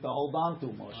something to hold on to,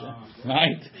 Moshe.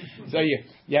 Right? So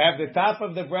you have the top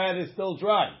of the bread is still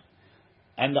dry.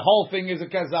 And the whole thing is a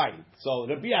kazayit. So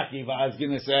Rabbi Akiva is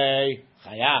going to say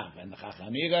chayav, and the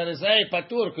Chachamim are going to say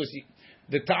patur, because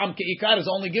the ta'am ke'ikar is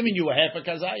only giving you a half a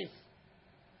kazayit.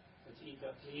 But you're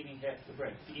eating half the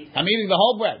bread. I'm eating the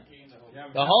whole bread.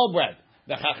 The whole bread.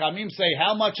 The Chachamim say,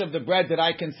 how much of the bread did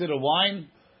I consider wine?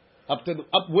 Up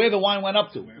where the wine went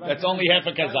up to. That's only half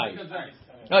a kazayit.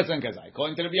 No, it's not kazayit.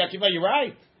 According to Rabbi Akiva, you're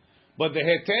right. But the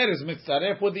heter is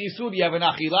mitzaref with the isur. You have an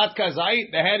achilat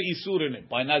kazayit that had isur in it.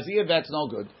 By Nazir, that's no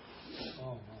good.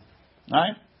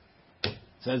 Right?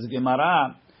 Says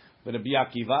Gemara, but Rabbi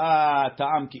Akiva,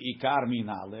 ta'am ki'ikar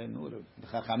minale. The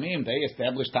Chachamim, they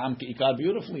established ta'am ki'ikar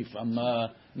beautifully from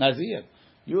Nazir.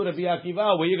 You, Rabbi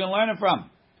Akiva, where are you going to learn it from?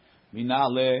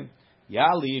 Minale,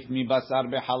 yalif mi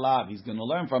basar behalav. He's going to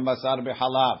learn from basar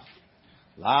behalav.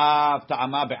 Lav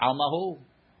ta'ama be'almahu.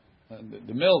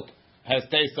 The milk has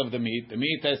taste of the meat. The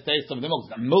meat has taste of the milk.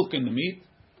 It's got milk in the meat.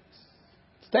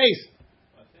 It's taste.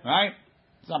 Right?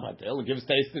 It's not patil. It gives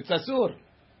taste. It's asur.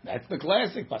 That's the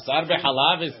classic. Basar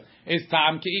behalav is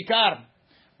ta'am ki'ikar.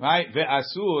 Right?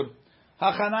 Ve'asur.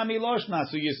 Hachana miloshna.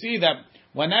 So you see that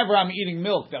whenever I'm eating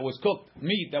milk that was cooked,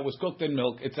 meat that was cooked in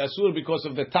milk, it's asur because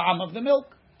of the ta'am of the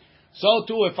milk. So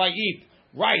too, if I eat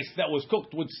rice that was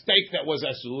cooked with steak that was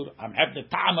asur, I have the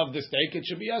ta'am of the steak, it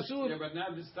should be asur. Yeah, but now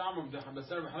this ta'am of the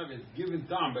basar b'halav is given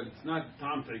ta'am, but it's not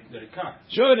ta'am the ikar.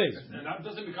 Sure it is. And that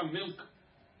doesn't become milk.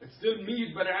 It's still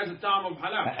meat, but it has a time of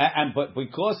halal. But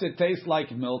because it tastes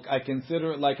like milk, I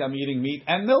consider it like I'm eating meat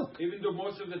and milk. Even though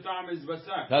most of the time is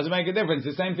basar. Doesn't make a difference.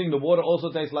 The same thing. The water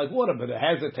also tastes like water, but it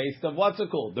has a taste of what's it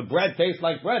called? The bread tastes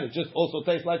like bread. It just also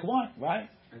tastes like wine, right?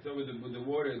 I thought with the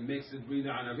water it makes it breathe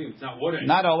anavim. It's not water.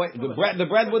 Not always. The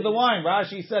bread with the wine.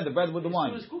 Rashi said the bread with the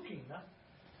wine. It's cooking, no?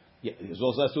 Yeah, it's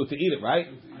also asur to eat it, right?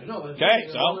 I know. Okay,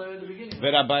 so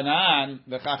v'Rabbanan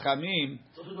v'Chachamim.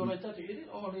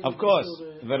 Of course,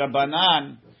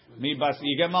 v'Rabbanan mi bas.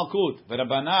 You get malkut.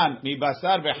 V'Rabbanan mi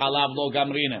basar v'halav lo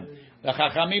gamrinem. The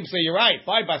Chachamim say you're right.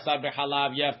 By basar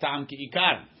v'halav you have ta'am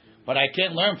ki'ikar, but I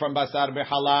can't learn from basar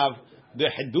v'halav.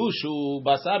 The chidushu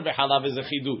basar v'halav is a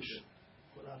chidush.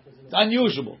 It's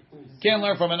unusual. Can't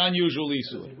learn from an unusual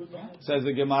isur. Says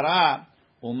the Gemara.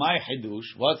 Umay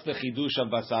chidush. What's the chidush of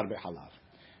basar b'halav?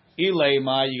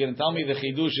 Ileima, you're going to tell me the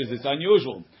chidush is it's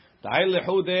unusual. Ta'ay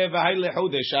lehude v'hay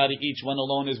lehude shari. Each one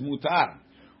alone is mutar.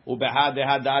 Ubehade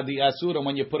hadadi asur. And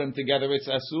when you put them together, it's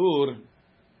asur.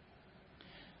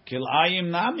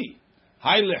 Kilayim nami.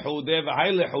 Hay lehude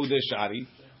v'hay lehude shari.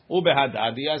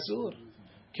 Ubehadadi asur.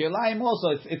 Kilayim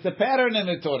also. It's a pattern in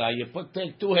the Torah. You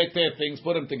take two hektar things,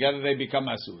 put them together, they become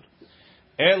asur.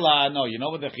 Ela, no. You know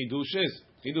what the chidush is?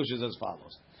 Chidush is as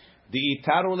follows: the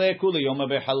itarule kuli yom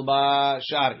behalba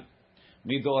shari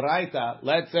midoraita.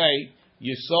 Let's say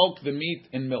you soak the meat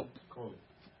in milk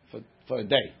for a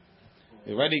day.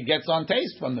 It already gets on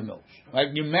taste from the milk. Like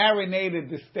you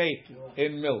marinated the steak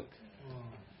in milk,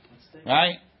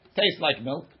 right? Tastes like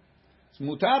milk. It's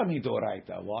mutar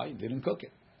midoraita. Why? You didn't cook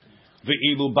it.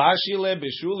 Ve'ilu bashile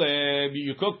b'shule.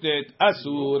 You cooked it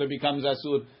asur. It becomes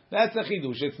asur. That's a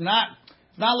chidush. It's not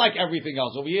like everything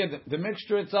else. Over here, the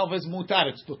mixture itself is mutar.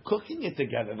 It's the cooking it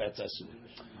together that's asur.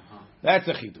 That's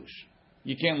a chidush.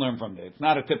 You can't learn from that. It's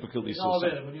not a typical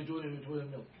isur. When you do it in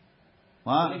milk.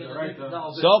 Huh?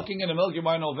 Soaking in the milk, you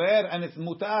might over, and it's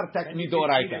mutar tak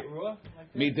midoraita.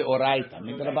 Midoraita.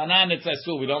 Midrabanan, it's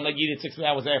asur. We don't like eat it 6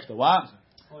 hours after. What?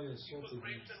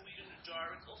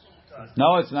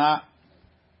 No, it's not.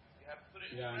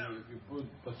 Yeah, I know, if you put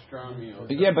pastrami or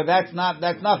Yeah, but that's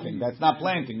nothing. That's not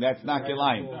planting. That's not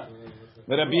kilayim.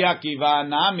 The Rabbi Akiva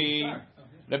nami.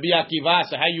 Rabbi Akiva.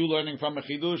 So how you learning from a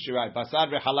chidush? You're right. Basar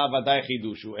v'halav adai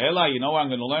chidushu. Ela, you know where I'm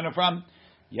going to learn it from?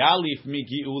 Yalif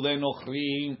migi ule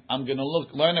nochrim. I'm going to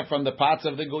learn it from the pots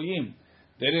of the goyim.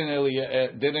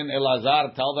 Didn't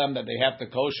Elazar tell them that they have to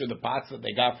kosher the pots that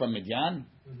they got from Midian?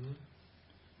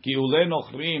 Ki ule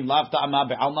nochrim lav ta'ama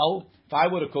be'alnahu. If I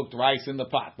would have cooked rice in the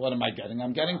pot, what am I getting?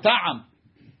 I'm getting ta'am.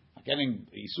 I'm getting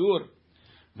isur.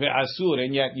 Ve'asur,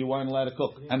 and yet you weren't allowed to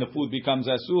cook. And the food becomes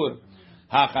asur.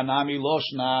 Hachanami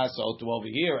loshna. So to over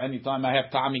here, anytime I have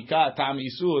ta'am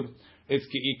isur, it's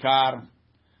ki'ikar.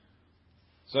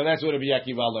 So that's what Rabbi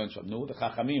Akiva learns from. No, the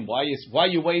Chachamim. Why are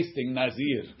you wasting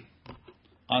nazir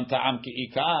on ta'am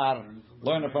ki'ikar?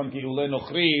 Learn it from ki'ule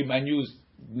nochrim and use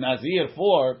nazir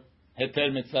for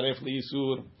heter mitzaref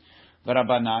li'isur.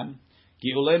 V'rabanan.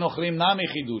 Ki'ule nochrim nami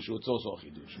chidush. It's also a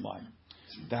chidush. Why?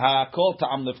 Kol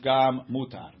ta'am lefgam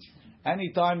mutar.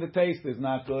 Anytime the taste is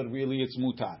not good, really it's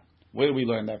mutar. Where do we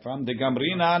learn that from? The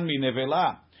gamrinan mi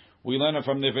nevela. We learn it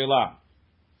from nevela.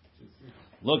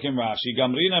 Look in Rashi.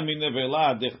 Gamrina mi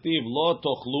nevela. Dechtiv lo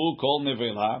tochlu kol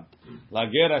nevela.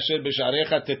 Lager asher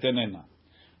b'sharecha tetenena.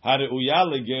 Hareuya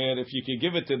leger. If you could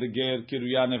give it to the ger,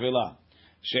 kiruya nevela.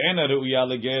 She'ena reuya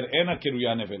leger, ena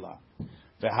kiruya nevela.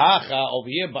 V'hacha, over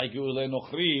here by Geule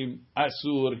Nochrim,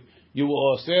 Asur, you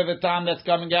will serve the time that's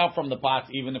coming out from the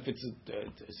pot, even if it's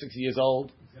 6 years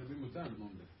old.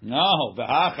 No,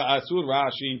 V'hacha Asur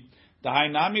Rashi,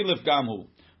 Tahainami Lifgamhu,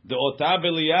 the Ota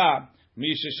Beliyah,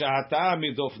 Misha Shahata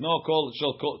Midofno Kol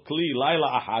Shel Kli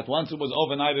Laila Ahat, once it was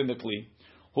overnight in the Kli,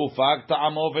 Hufag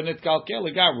Ta'amov and it Kalkel,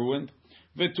 it got ruined.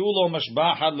 V'tulo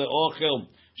Mashbahad Le'ochel,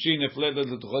 She Nefled,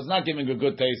 it's not giving a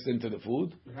good taste into the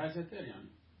food.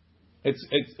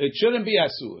 It shouldn't be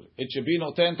asur. It should be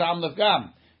noten ta'am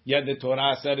lefgam. Yet the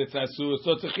Torah said it's asur,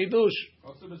 so it's a chidush.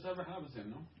 Also, basar v'halav is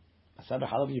no. Basar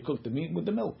v'halav, you cook the meat with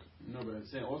the milk. No, but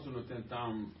it's saying also noten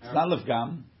ta'am. It's not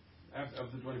lefgam.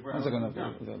 After 24 hours.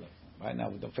 Right now,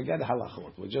 don't forget the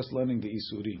halachot. We're just learning the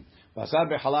isurim. Basar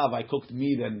v'halav, I cooked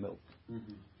meat and milk.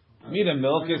 Mm-hmm. Meat and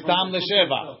milk is tam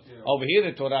l'sheva. Over here,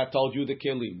 the Torah told you the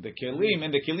kelim. The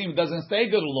kelim doesn't stay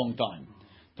good a long time.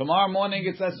 Tomorrow morning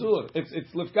it's asur.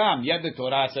 It's lifkam. Yet the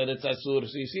Torah said it's asur.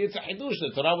 So you see, it's a hidush.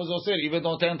 The Torah was osir, even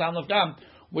though ten tam lifkam,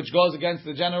 which goes against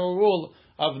the general rule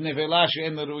of nevela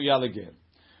she'en meruya leger.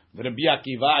 The Rabbi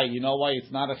Akiva, you know why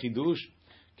it's not a chidush?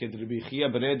 Ked Rabbi Chia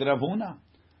bered Ravuna.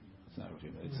 It's not Rabbi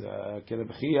Chia. It's Ked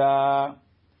Rabbi Chia.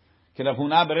 Ked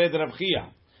Ravuna bered Rabbi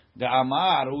Chia. The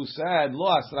Amar who said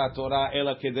Lo Asra Torah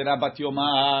Ela Kedera Bat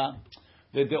Yoma.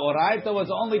 The Deoraita was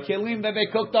only kelim that they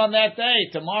cooked on that day.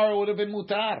 Tomorrow would have been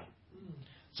mutar.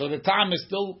 So the time is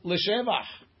still l'shevach.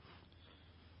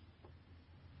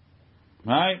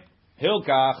 Right?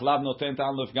 Hilkach lav noten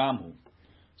ta'al lefgamhu.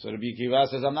 So Rabbi Akiva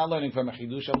says, I'm not learning from a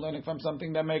chidush, I'm learning from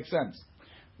something that makes sense.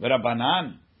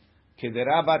 V'Rabbanan,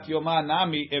 kedera bat yoma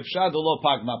nami efshad lo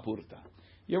pagma purta.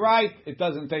 You're right, it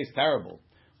doesn't taste terrible.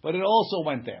 But it also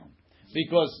went down.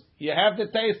 Because you have the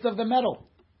taste of the metal.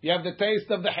 You have the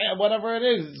taste of the whatever it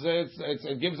is.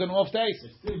 It gives an off taste.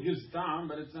 It still gives time,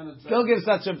 but it's not as Still gives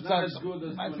such a. it's not as good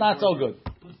as It's not so good.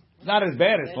 It's not as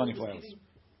bad as 24 hours.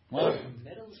 What?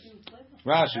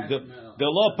 Rashi, the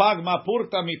lo pagma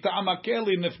purta mitama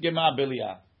keli nifgema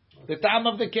belia. The time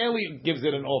of the keli gives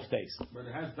it an off taste. But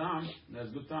it has time. It has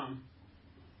good time.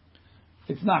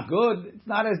 It's not good. It's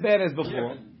not as bad as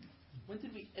before. When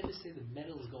did we ever say the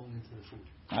metal is going into the food?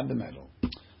 Not the metal.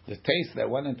 The taste that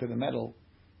went into the metal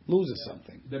loses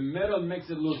something. The metal makes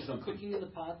it lose something. Cooking in the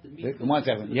pot, the meat. One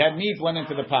second. You had meat went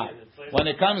into the pot. When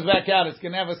it comes back out, it's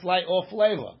going to have a slight off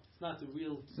flavor. It's not the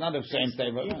real. It's not the same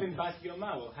flavor. Even Bat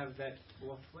Yoma will have that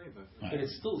raw flavor. But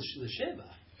it's still the sheva.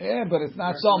 Yeah, but it's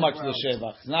not so much the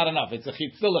shevach. It's not enough. It's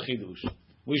still a chidush.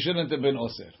 We shouldn't have been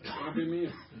osir.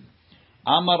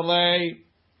 Amar lei.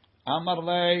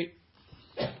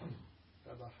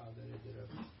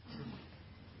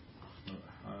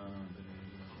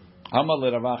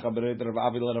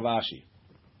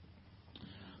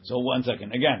 So 1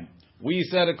 second. Again, we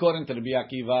said according to Rabbi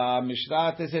Akiva,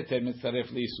 Mishrat is heter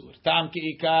mitzaref liisur. Tam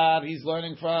ki'ikar, he's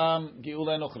learning from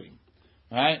Geula Nochrim.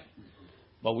 Right?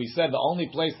 But we said the only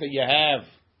place that you have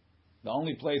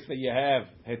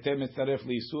heter mitzaref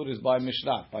liisur is by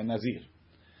Mishrat, by Nazir.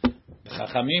 The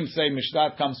Chachamim say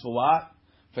Mishrat comes for what?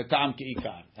 For Tam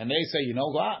ki'ikar. And they say, you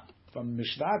know what? From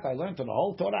Mishrat I learned to the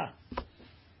whole Torah.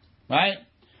 Right?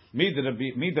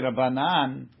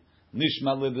 Midrabanan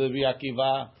nishma Rabbi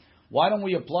Akiva. Why don't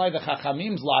we apply the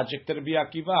Chachamim's logic to Rabbi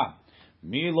Akiva?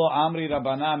 Milo amri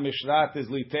Rabbanan mishrat is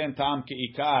liten tam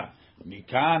keikar.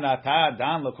 Mikan ata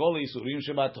dan lekol isurim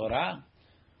sheba Torah.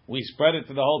 We spread it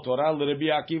to the whole Torah. Rabbi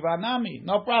Akiva nami.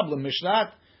 No problem.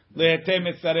 Mishrat lehetem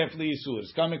etzaref liisur.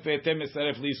 It's coming for hetem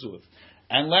etzaref liisur.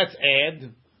 And let's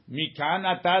add mikan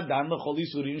ata dan lekol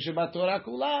isurim sheba Torah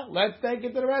kula. Let's take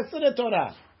it to the rest of the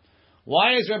Torah.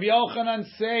 Why is Rabbi Yochanan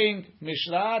saying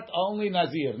Mishrat only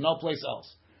Nazir, no place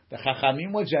else? The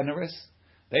Chachamim were generous.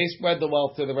 They spread the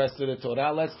wealth to the rest of the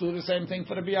Torah. Let's do the same thing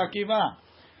for Rabbi Akiva.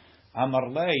 Amar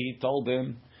Lei, he told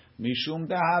him, Mishum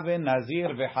dahave Nazir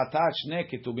ve'hatat shne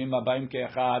ketubim abayim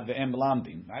ke'echad ve'em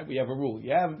lamdim. Right? We have a rule.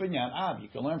 You have binyan ab. You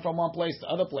can learn from one place to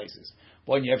other places.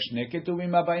 But when you have shne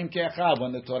ketubim abayim ke'echad,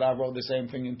 when the Torah wrote the same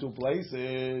thing in two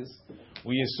places,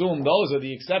 we assume those are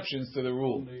the exceptions to the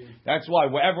rule. That's why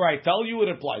wherever I tell you, it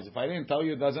applies. If I didn't tell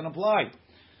you, it doesn't apply.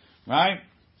 Right?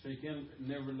 So you can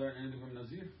never learn anything from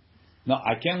Nazir? No,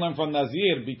 I can't learn from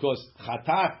Nazir because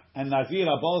Chatat and Nazir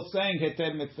are both saying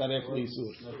Heter Metzaref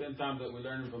Liisur. Noten Ta'am that we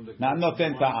learn from the... Not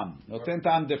Noten Ta'am. Noten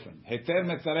Ta'am different. Heter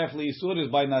Metzaref Liisur is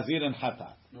by Nazir and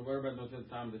Chatat. No, what about Noten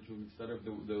Ta'am that you Metzaref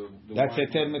the That's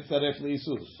Heter Metzaref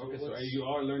Liisur. Okay, so you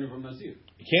are learning from Nazir?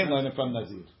 You can't learn it from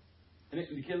Nazir.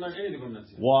 You can't learn anything from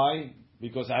Nazir? Why?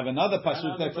 Because I have another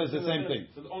pasuk that says the same thing.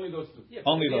 So only those two? Yeah,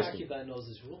 Only those two. Akiva knows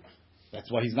this rule. That's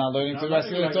why he's not learning No, to the rest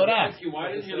of the Torah.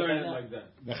 Why didn't you learn it like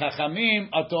that? The Chachamim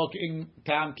are talking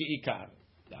Tam Ki'ikar.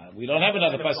 We don't have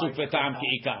another pasuk for Tam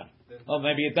Ki'ikar. Oh,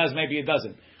 maybe it does, maybe it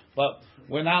doesn't. But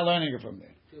we're not learning it from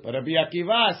there. But Rabbi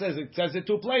Akiva says it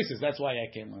two places. That's why I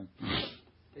can't learn.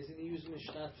 Isn't he using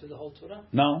Mishnat for the whole Torah?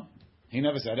 No, he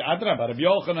never said it. Adrabah, Rabbi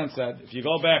Yochanan said, if you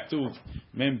go back to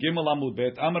Mem Gimel Amud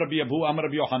Bet, Am Rabbi Abu, Am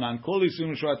Rabbi Yochanan, Kol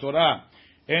Yisum Shua Torah,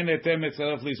 En Etem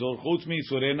Etzaref Lizor, Chutz Mi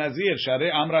Surei Nazir,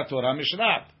 Sharei Amra Torah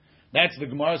Mishrat. That's the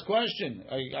Gemara's question.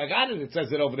 I got it. It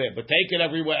says it over there. But take it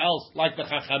everywhere else, like the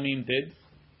Chachamim did.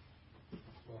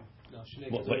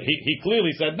 Well, he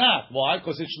clearly said not. Why?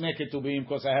 Because it's Shnei Ketubim,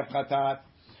 because I have Chatat.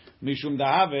 Mishum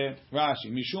Dahave,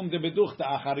 Rashi, Mishum de Beduchta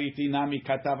Achariti Nami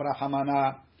Katav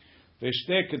Rachamana,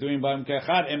 Veshte Ketubim Baim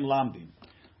Kechad Em Lamdim.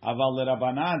 Aval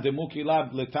Lerabanan, Demuki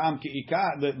Lab Letam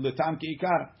Ki'ikar,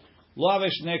 Lo Ave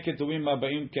Shnei Ketubim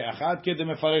Baim Kechad, Ke de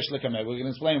Mefaresh Lekameh. We can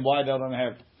explain why they don't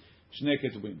have Shnei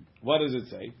Ketubim. What does it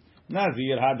say?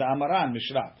 Nazir Hada Amaran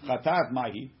Mishrat, Chatat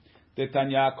Mahi,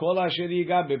 Tetanya Kol Asher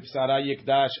Yiga Bepsara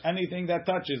Yikdash, anything that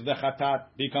touches the Chatat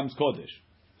becomes Kodesh.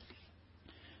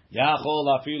 Yachol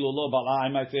afilu lo bala. I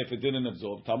might say if it didn't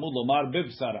absorb. Talmud lomar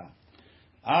bivsara.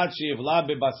 Ad sheivla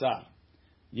bebasar.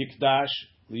 Yikdash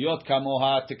liot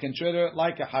kamoha, to consider it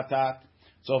like a hatat.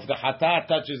 So if the hatat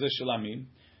touches the shlamim,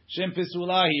 Shem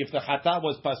pesulahi, if the chatat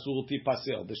was pasul,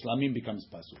 tipasel, the shlamim becomes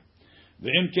pasul.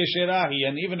 V'im kesherahi,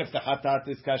 and even if the chatat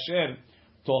is kasher,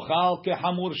 tochal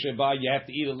kehamur sheba, you have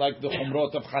to eat it like the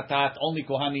chumrot of chatat, only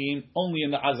kohanim, only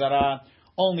in the azara,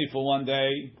 only for one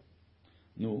day.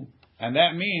 No. And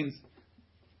that means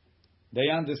they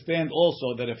understand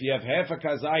also that if you have half a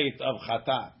kazait of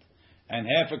chatat and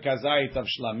half a kazait of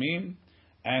shlamim,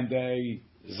 and a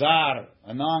zar,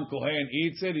 a non-kohen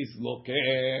eats it, he's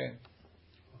lokeh.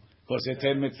 Because it's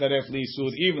mitzaref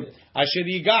li'isur. Even asher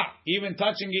yiga, even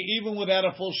touching it, even without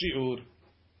a full shiur,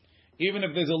 even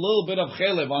if there's a little bit of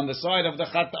chelev on the side of the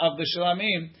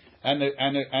shlamim, and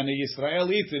the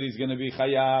Yisrael eats it, he's going to be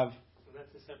chayav. So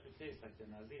that's a separate case, like the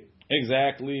Nazir.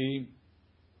 Exactly.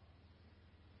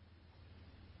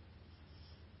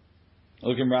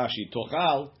 Look in Rashi.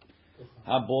 Tochal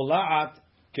habolaat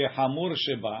kehamur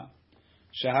sheba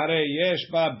shehare yesh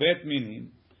ba bet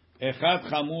minim echad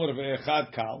chamur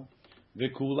ve'echad kal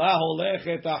ve'kula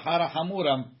holechet achar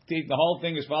hamur. The whole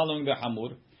thing is following the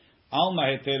hamur. Alma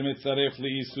heter mitzaref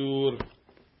li'isur.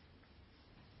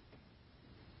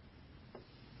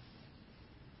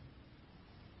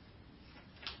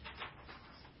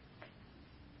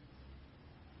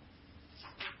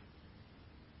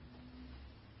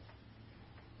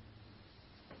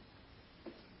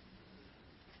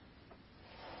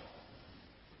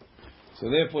 So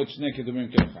therefore, it's naked to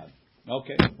bring.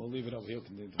 Okay, we'll leave it over here.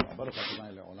 Continue tomorrow.